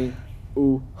what I mean?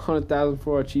 Ooh, 100,000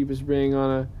 for a cheapest ring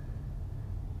on a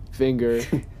finger.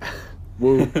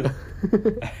 Woo.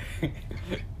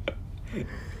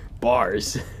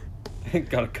 Bars.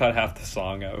 Gotta cut half the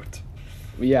song out.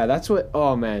 Yeah, that's what.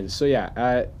 Oh man. So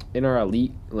yeah, in our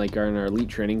elite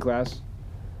training class,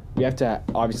 we have to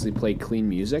obviously play clean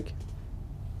music.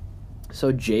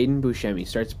 So Jaden Buscemi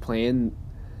starts playing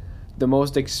the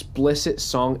most explicit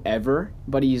song ever,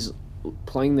 but he's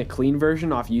playing the clean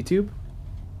version off YouTube.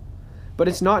 But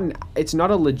it's not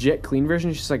a legit clean version.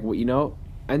 It's just like what you know,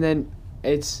 and then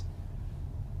it's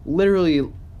literally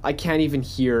I can't even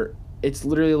hear. It's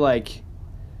literally like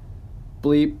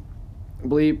bleep,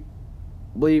 bleep,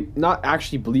 bleep. Not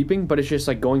actually bleeping, but it's just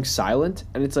like going silent,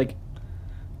 and it's like,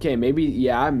 okay,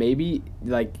 maybe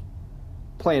like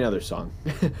play another song.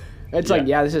 It's like,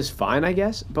 yeah, this is fine, I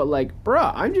guess. But like,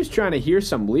 bruh, I'm just trying to hear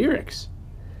some lyrics.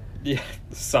 Yeah,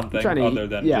 something trying to- other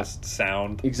than yeah. just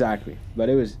sound. Exactly. But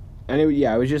it was, and it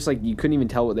was just like you couldn't even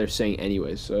tell what they're saying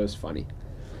anyways, so it was funny.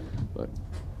 But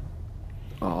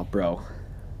oh, bro,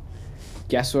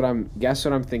 guess what I'm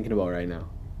thinking about right now?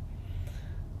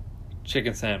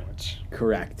 Chicken sandwich.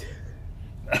 Correct,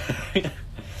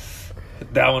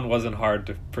 That one wasn't hard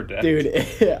to predict.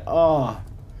 dude. Oh,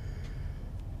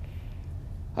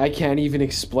 I can't even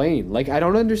explain. Like I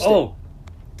don't understand. Oh,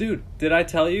 dude, did I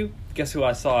tell you? Guess who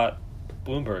I saw at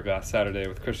Bloomberg last Saturday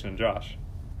with Christian and Josh?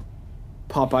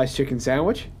 Popeye's chicken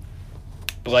sandwich?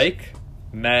 Blake,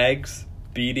 Mags,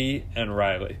 Beatty, and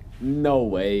Riley. No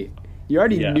way. You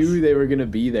already Yes. knew they were gonna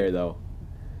be there though.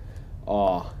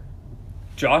 Oh.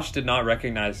 Josh did not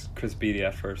recognize Chris Beatty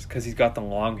at first because he's got the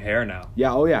long hair now.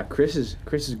 Yeah, oh yeah, Chris is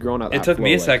growing out It that took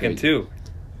me flow a like second crazy. too.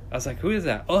 I was like, "Who is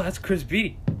that?" Oh, that's Chris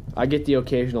Beatty. I get the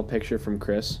occasional picture from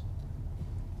Chris.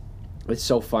 It's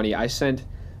so funny. I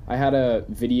had a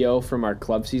video from our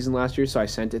club season last year, so I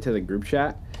sent it to the group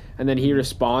chat, and then he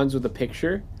responds with a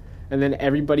picture, and then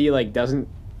everybody like doesn't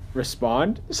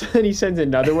respond. So then he sends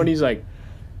another one. He's like,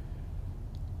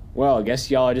 "Well, I guess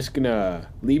y'all are just gonna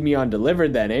leave me on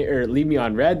delivered then, eh? Or leave me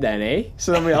on red then, eh?"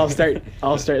 So then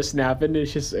I'll start snapping.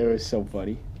 It was so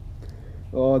funny.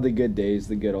 Oh, the good days,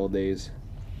 the good old days.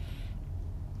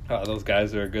 Oh, those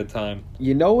guys are a good time.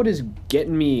 You know what is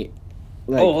getting me?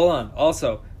 Like, Oh, hold on.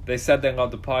 Also, they said they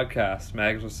love the podcast.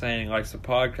 Mags was saying he likes the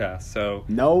podcast. So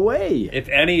no way. if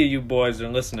any of you boys are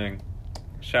listening,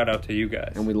 shout out to you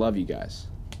guys. And we love you guys.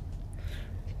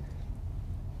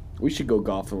 We should go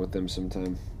golfing with them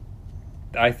sometime.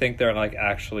 I think they're like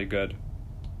actually good.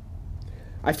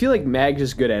 I feel like Mags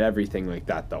is good at everything like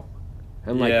that though,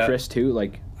 and like Yeah. Chris too.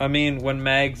 Like I mean, when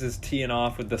Mags is teeing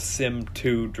off with the Sim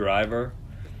 2 driver,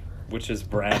 which is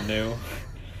brand new,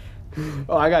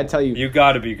 oh, I gotta tell you, you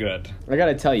got to be good. I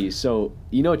gotta tell you. So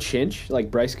you know Chinch, like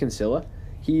Bryce Kinsella,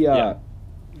 he Yeah.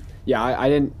 I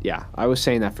didn't. Yeah, I was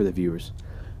saying that for the viewers.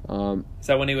 Is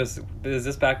that when he was? Is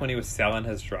this back when he was selling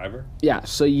his driver? Yeah.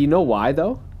 So you know why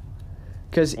though?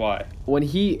 Because Why? when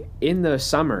he in the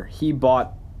summer he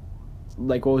bought,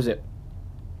 like what was it?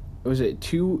 Was it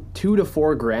 $2 to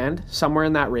 $4 grand, somewhere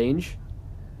in that range,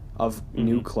 of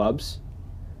new clubs?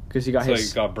 Because he got So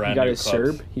his he got brand he got new his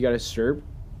clubs. Serb, he got his Serb,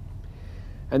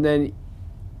 and then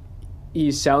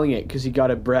he's selling it because he got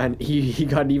he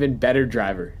got an even better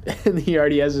driver, and he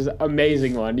already has this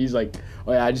amazing one. He's like,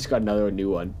 oh yeah, I just got another new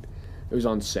one. It was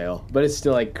on sale, but it's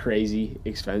still like crazy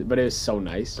expensive. But it was so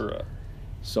nice, Bruh.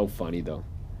 so funny though.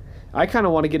 I kind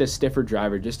of want to get a stiffer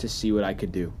driver just to see what I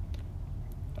could do.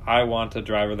 I want a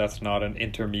driver that's not an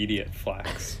intermediate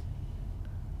flex.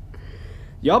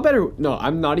 Y'all better no.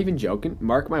 I'm not even joking.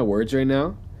 Mark my words right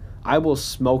now. I will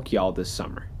smoke y'all this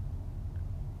summer.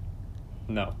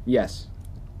 No, Yes,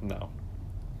 no.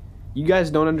 you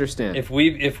guys don't understand. If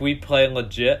we play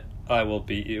legit, I will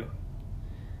beat you.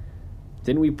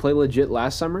 Didn't we play legit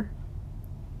last summer?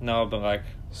 No, but like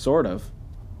Sort of.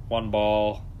 one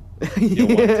ball. You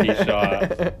one tee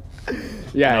shot.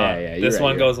 Yeah. This you're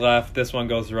one right, goes left. This one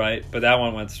goes right. But that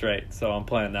one went straight, so I'm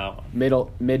playing that one.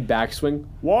 mid backswing.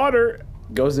 Water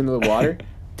goes into the water.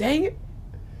 Dang it.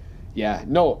 Yeah,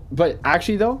 no, but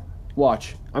actually though,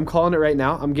 watch. I'm calling it right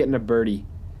now. I'm getting a birdie,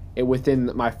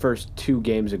 within my first 2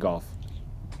 games of golf.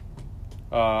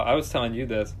 I was telling you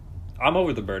this. I'm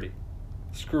over the birdie.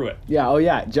 Screw it. Yeah. Oh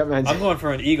yeah. Jumpman. I'm going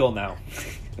for an eagle now.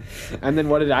 And then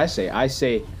what did I say? I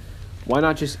say, why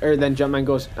not just? Or then Jumpman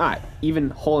goes, even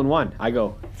hole in one. I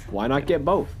go, why not get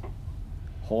both?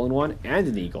 Hole in one and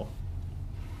an eagle.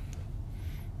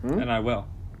 And I will.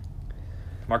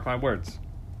 Mark my words.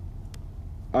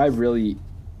 I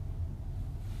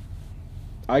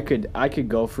could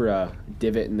go for a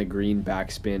divot in the green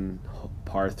backspin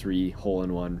par 3 hole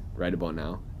in one right about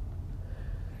now.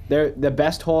 The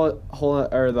best hole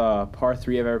or the par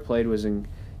 3 I've ever played was in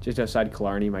just outside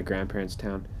Killarney, my grandparents'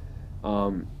 town.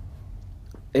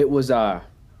 It was like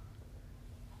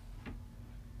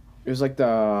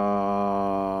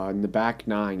in the back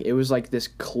 9. It was like this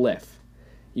cliff.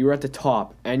 You were at the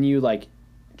top and you like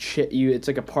it's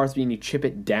like a par 3 and you chip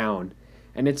it down.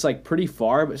 And it's like pretty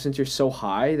far, but since you're so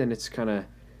high, then it's kind of,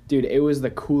 dude, it was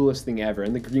the coolest thing ever.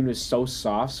 And the green was so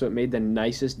soft, so it made the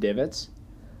nicest divots.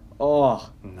 Oh,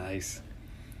 Nice.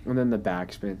 and then the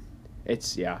backspin.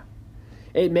 It's, yeah.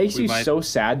 It makes We you might- so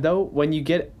sad though when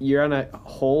you're on a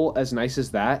hole as nice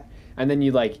as that, and then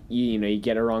you like you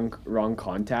get a wrong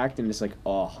contact, and it's like,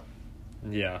 oh,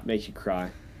 Yeah. makes you cry.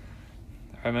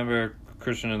 I remember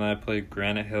Christian and I played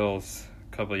Granite Hills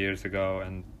a couple of years ago,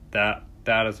 and that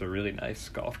is a really nice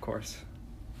golf course.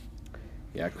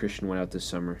 Yeah, Christian went out this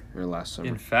summer or last summer.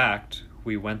 In fact,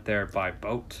 we went there by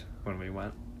boat when we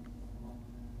went.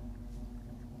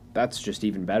 that's just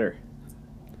even better.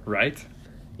 Right?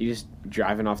 You just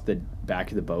driving off the back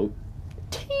of the boat.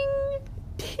 Ting,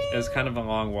 ting. It was kind of a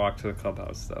long walk to the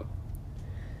clubhouse, though.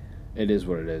 It is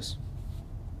what it is.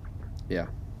 Yeah.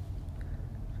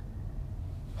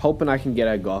 Hoping I can get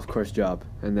a golf course job,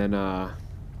 and then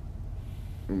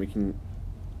we can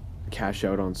cash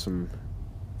out on some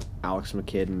Alex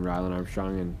McKidd and Rylan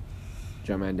Armstrong and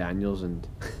Jumpman Daniels and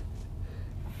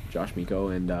Josh Miko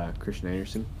and Christian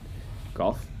Anderson.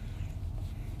 Golf.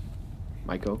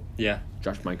 Miko. Yeah.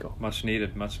 Josh Miko. Much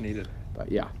needed.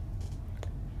 But yeah.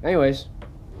 Anyways.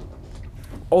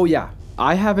 Oh yeah.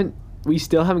 We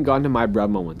still haven't gotten to my bruh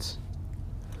moments.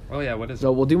 Oh yeah, what is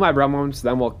So we'll do my bruh moments,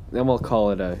 then we'll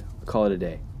call it a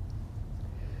day.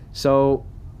 So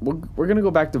we're gonna go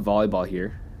back to volleyball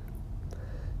here.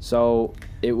 So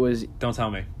it was Don't tell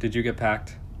me. Did you get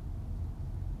packed?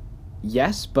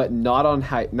 yes, but not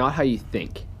how you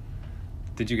think.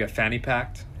 Did you get fanny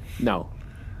packed? No.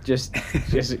 Just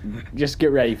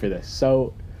get ready for this.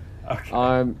 So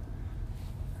Okay.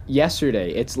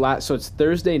 yesterday, it's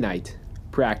Thursday night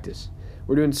practice.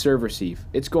 We're doing serve receive.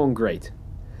 It's going great.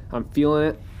 I'm feeling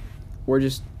it. We're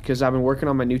just because I've been working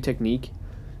on my new technique,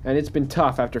 and it's been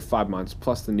tough after 5 months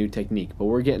plus the new technique, but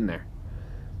we're getting there.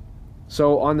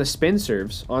 So on spin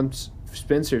serves,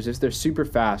 if they're super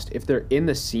fast, if they're in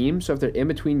the seam, so if they're in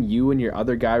between you and your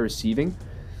other guy receiving,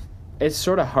 it's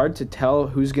sort of hard to tell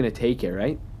who's going to take it,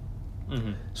 right?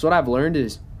 Mm-hmm. So what I've learned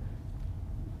is,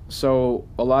 so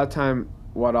a lot of time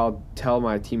what I'll tell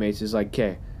my teammates is like,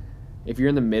 okay, if you're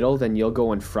in the middle, then you'll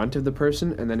go in front of the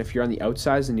person, and then if you're on the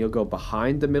outsides, then you'll go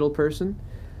behind the middle person.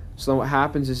 So then what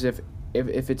happens is if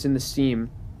it's in the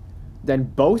seam, then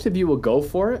both of you will go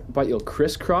for it, but you'll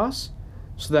crisscross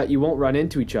so that you won't run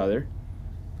into each other.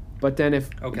 But then if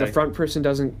the front person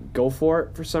doesn't go for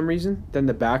it for some reason, then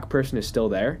the back person is still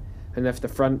there. And if the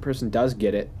front person does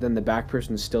get it, then the back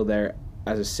person is still there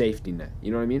as a safety net.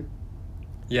 You know what I mean?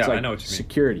 Yeah, It's like I know what you mean.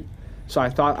 security. So I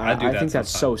thought I think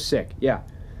that's so sometimes. sick. Yeah.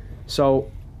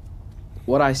 So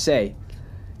what I say,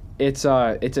 it's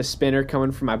a spinner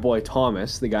coming from my boy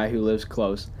Thomas, the guy who lives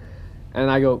close. And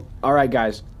I go, all right,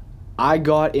 guys, I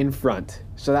got in front.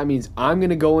 So that means I'm going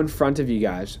to go in front of you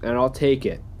guys, and I'll take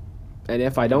it. And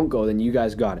if I don't go, then you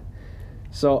guys got it.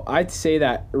 So I'd say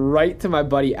that right to my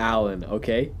buddy Alan,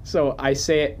 okay? So I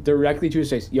say it directly to his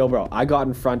face. Yo, bro, I got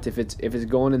in front. If it's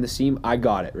going in the seam, I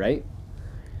got it, right?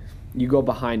 You go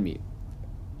behind me.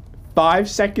 5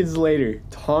 seconds later,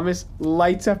 Thomas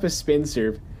lights up a spin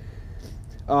serve.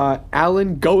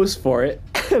 Alan goes for it.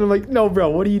 And I'm like, no, bro,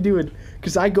 what are you doing?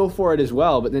 Because I go for it as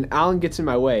well, but then Alan gets in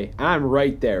my way. And I'm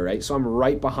right there, right? So I'm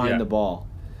right behind the ball.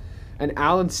 And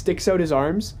Alan sticks out his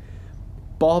arms.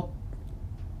 Ball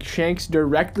shanks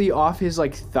directly off his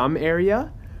thumb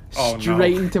area,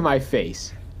 straight into my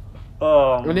face.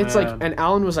 Oh, and it's and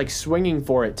Alan was swinging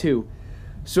for it too,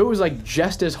 so it was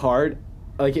just as hard.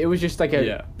 It was just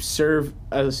a serve,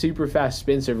 a super fast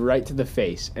spin serve right to the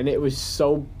face, and it was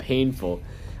so painful.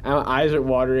 And my eyes are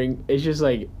watering. It's just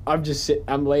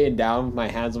I'm laying down with my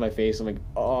hands on my face. I'm like,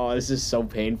 oh, this is so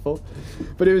painful.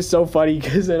 But it was so funny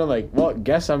because then I'm like, well,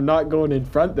 guess I'm not going in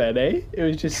front then, eh? It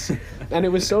was just, and it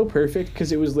was so perfect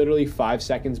because it was literally 5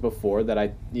 seconds before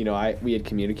that we had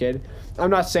communicated.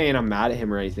 I'm not saying I'm mad at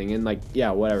him or anything, and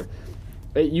whatever.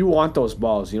 You want those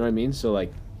balls, you know what I mean? So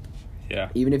yeah.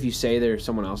 Even if you say they're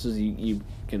someone else's, you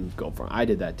can go for them. I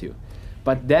did that too.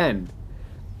 But then,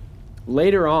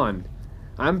 later on,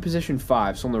 I'm in position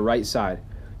 5, so on the right side,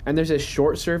 and there's a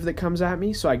short serve that comes at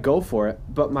me, so I go for it,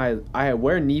 but I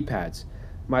wear knee pads.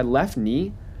 My left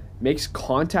knee makes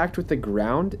contact with the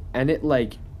ground, and it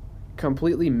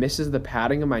completely misses the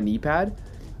padding of my knee pad,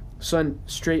 so then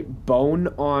straight bone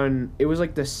on, it was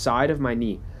the side of my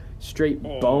knee, straight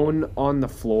bone on the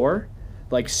floor,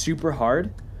 super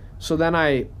hard. So then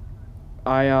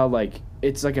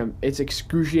it's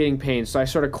excruciating pain, so I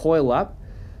sort of coil up.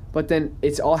 But then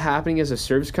it's all happening as a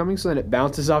serve's coming, so then it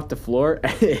bounces off the floor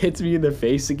and it hits me in the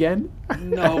face again.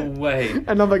 No way.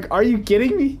 And I'm like, are you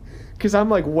kidding me? Because I'm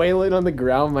wailing on the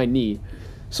ground with my knee.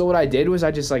 So what I did was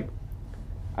I just was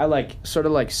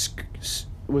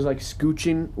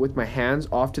scooching with my hands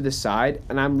off to the side,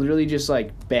 and I'm literally just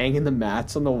banging the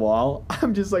mats on the wall.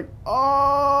 I'm just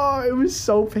oh, it was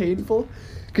so painful.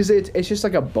 Because it's just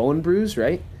a bone bruise,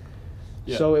 right?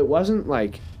 Yeah. So it wasn't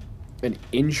an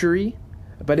injury,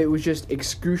 but it was just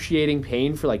excruciating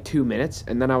pain for 2 minutes,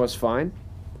 and then I was fine.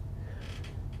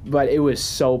 But it was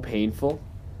so painful,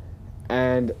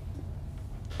 and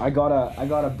I got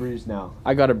a bruise now.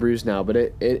 But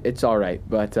it's all right.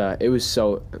 But it was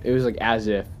as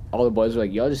if all the boys were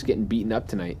y'all just getting beaten up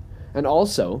tonight. And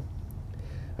also,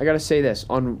 I gotta say this.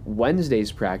 On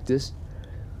Wednesday's practice,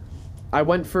 I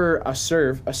went for a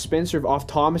spin serve off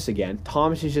Thomas again.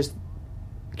 Thomas is just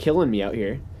killing me out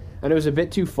here. And it was a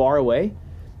bit too far away.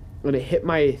 And it hit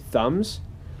my thumbs,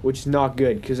 which is not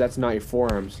good because that's not your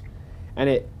forearms. And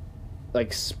it,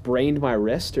 like, sprained my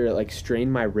wrist, or it, like,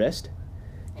 strained my wrist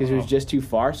because it was just too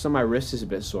far. So my wrist is a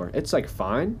bit sore. It's, like,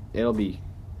 fine. It'll be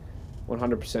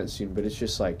 100% soon, but it's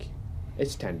just, like,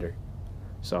 it's tender.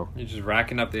 So you're just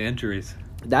racking up the injuries.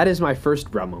 that is my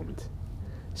first bruh moment.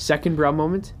 Second bruh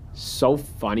moment, so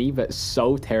funny but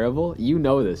so terrible. You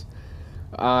know this.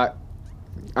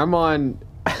 I'm on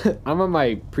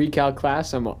my pre-cal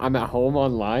class. I'm at home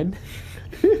online.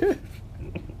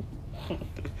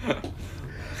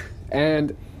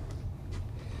 And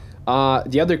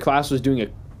the other class was doing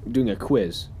a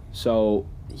quiz. So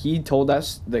he told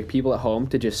us, the people at home,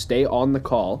 to just stay on the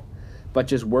call, but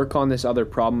just work on this other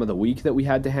problem of the week that we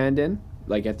had to hand in,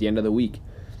 like at the end of the week.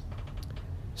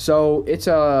 So it's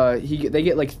they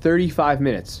get like 35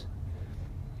 minutes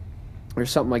or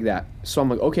something like that. So I'm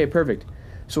like, okay, perfect.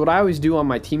 So what I always do on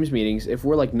my Teams meetings, if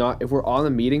we're on the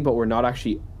meeting but we're not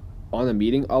actually on the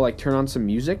meeting, I'll like turn on some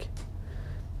music.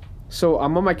 So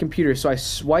I'm on my computer, so I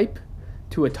swipe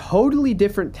to a totally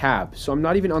different tab. So I'm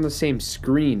not even on the same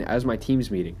screen as my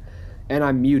Teams meeting, and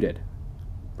I'm muted,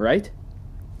 right?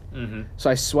 Mm-hmm. So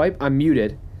I swipe, I'm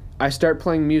muted. I start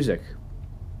playing music,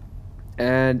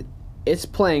 and it's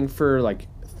playing for like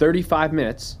 35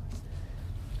 minutes.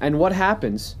 And what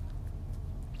happens?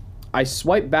 I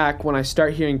swipe back when I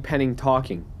start hearing Penning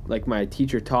talking, like my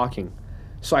teacher talking.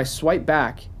 So I swipe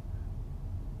back,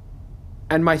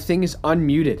 and my thing is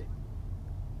unmuted.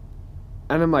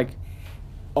 And I'm like,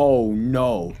 oh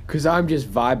no, because I'm just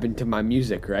vibing to my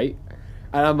music, right?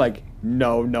 And I'm like,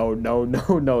 no,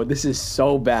 this is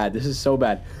so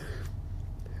bad.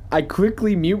 I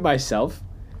quickly mute myself,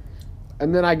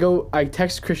 and then I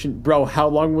text Christian, bro, how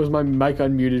long was my mic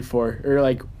unmuted for? Or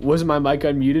like, was my mic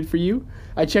unmuted for you?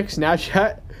 I check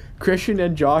Snapchat, Christian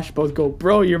and Josh both go,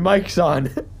 bro, your mic's on.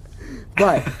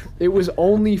 But it was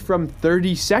only from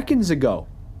 30 seconds ago.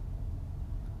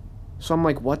 So I'm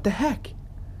like, what the heck?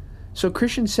 So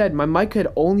Christian said my mic had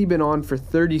only been on for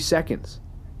 30 seconds.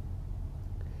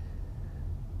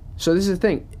 So this is the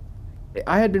thing.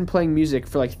 I had been playing music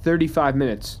for like 35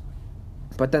 minutes.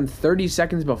 But then 30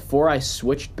 seconds before I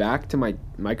switched back to my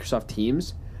Microsoft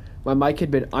Teams, my mic had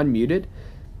been unmuted.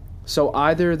 So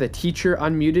either the teacher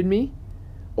unmuted me,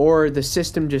 or the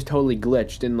system just totally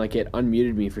glitched and like it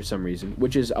unmuted me for some reason,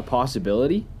 which is a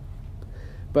possibility.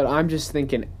 But I'm just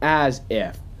thinking as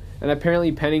if. And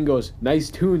apparently Penning goes,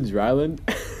 nice tunes, Rylan.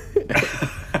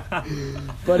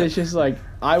 But it's just like,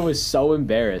 I was so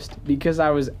embarrassed because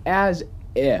I was as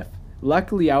if.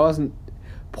 Luckily, I wasn't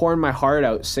pouring my heart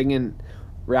out singing,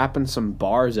 rapping some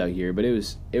bars out here, but it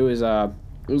was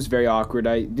very awkward.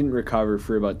 I didn't recover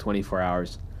for about 24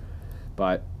 hours.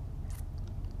 But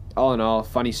all in all,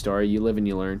 funny story. You live and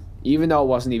you learn. Even though it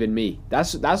wasn't even me.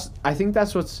 I think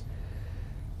that's what's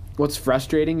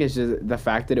frustrating is the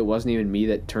fact that it wasn't even me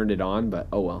that turned it on, but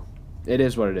oh well. It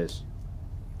is what it is.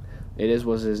 It is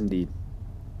what it is indeed.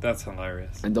 That's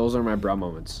hilarious. And those are my bruh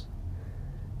moments.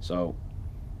 So,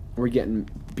 we're getting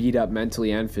beat up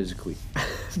mentally and physically.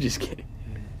 Just kidding.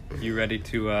 You ready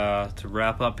to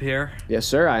wrap up here? Yes,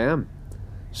 sir, I am.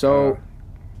 So,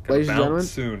 ladies and gentlemen.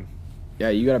 Soon. Yeah,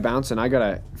 you gotta bounce and I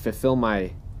gotta fulfill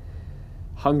my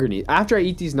hunger need. After I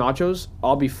eat these nachos,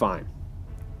 I'll be fine.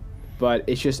 But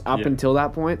it's just up until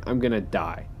that point, I'm going to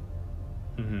die.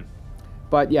 Mm-hmm.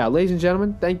 But yeah, ladies and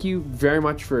gentlemen, thank you very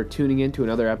much for tuning in to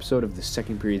another episode of the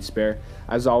Second Period Spare.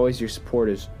 As always, your support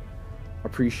is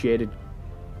appreciated.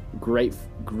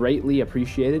 Greatly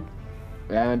appreciated.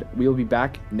 And we will be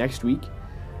back next week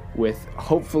with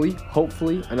hopefully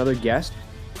another guest.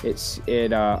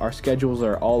 Our schedules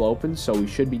are all open, so we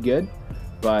should be good.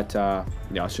 But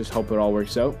let's just hope it all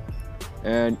works out.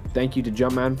 And thank you to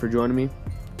Jumpman for joining me.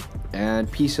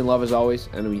 And peace and love as always.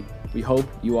 And we hope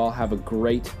you all have a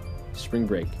great spring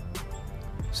break.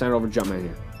 Sign over Jumpman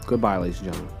here. Goodbye, ladies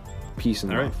and gentlemen. Peace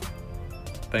and love. Right.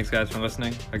 Thanks, guys, for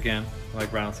listening. Again,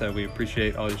 like Ronald said, we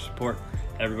appreciate all your support.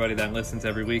 Everybody that listens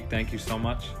every week, thank you so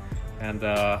much. And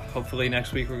hopefully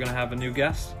next week we're going to have a new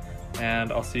guest. And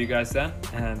I'll see you guys then.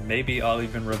 And maybe I'll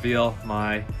even reveal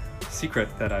my secret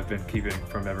that I've been keeping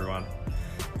from everyone.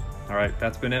 All right,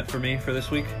 that's been it for me for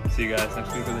this week. See you guys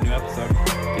next week with a new episode.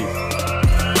 Peace.